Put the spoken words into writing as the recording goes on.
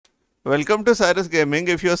Welcome to Cyrus Gaming.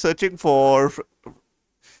 If you're searching for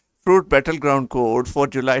Fruit Battleground code for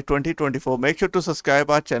July 2024, make sure to subscribe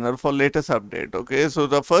our channel for latest update. Okay, so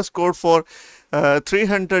the first code for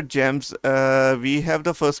 300 gems, we have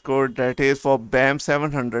the first code that is for BAM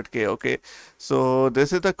 700k. Okay, so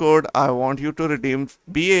this is the code I want you to redeem,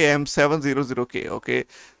 BAM 700k. Okay,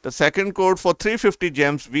 the second code for 350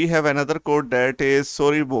 gems, we have another code that is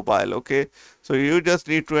Sorry Mobile. Okay, so you just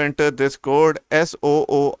need to enter this code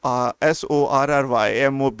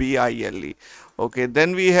SORRYMOBILE. Okay,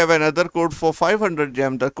 then we have another code for 500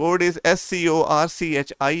 gem. The code is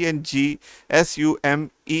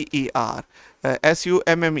SCORCHINGSUMEER.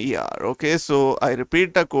 SUMMER. Okay, so I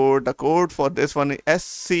repeat the code. The code for this one is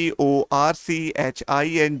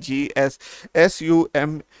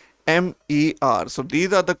SCORCHINGSUMMER. So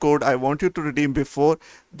these are the code I want you to redeem before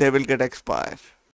they will get expired.